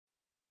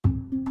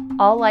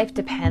All life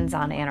depends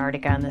on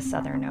Antarctica and the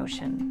Southern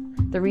Ocean.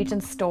 The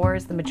region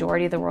stores the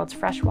majority of the world's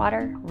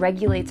freshwater,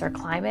 regulates our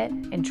climate,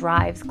 and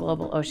drives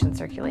global ocean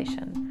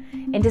circulation.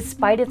 And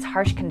despite its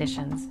harsh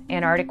conditions,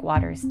 Antarctic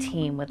waters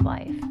teem with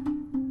life.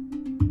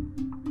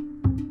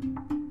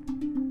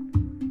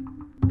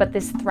 But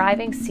this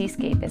thriving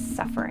seascape is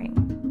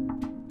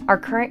suffering. Our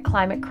current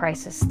climate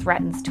crisis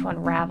threatens to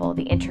unravel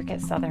the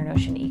intricate Southern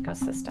Ocean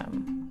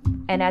ecosystem.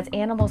 And as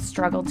animals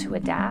struggle to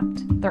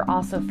adapt, they're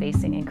also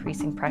facing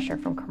increasing pressure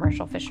from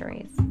commercial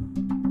fisheries.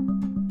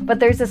 But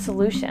there's a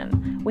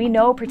solution. We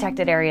know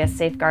protected areas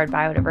safeguard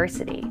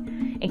biodiversity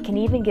and can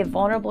even give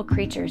vulnerable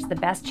creatures the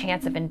best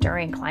chance of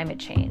enduring climate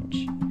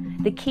change.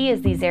 The key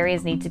is these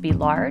areas need to be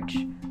large,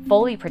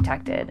 fully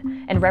protected,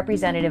 and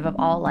representative of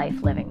all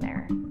life living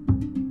there.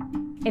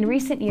 In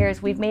recent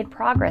years, we've made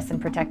progress in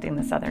protecting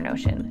the Southern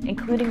Ocean,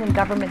 including when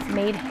governments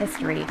made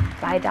history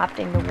by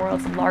adopting the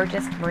world's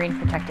largest marine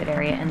protected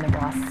area in the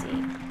Ross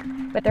Sea.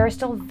 But there are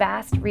still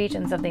vast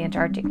regions of the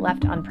Antarctic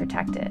left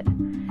unprotected,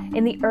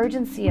 and the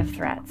urgency of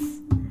threats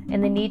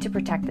and the need to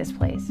protect this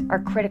place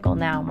are critical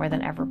now more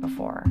than ever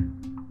before.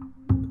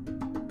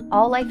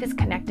 All life is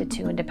connected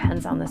to and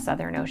depends on the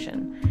Southern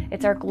Ocean.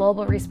 It's our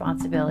global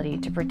responsibility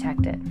to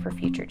protect it for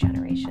future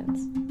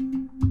generations.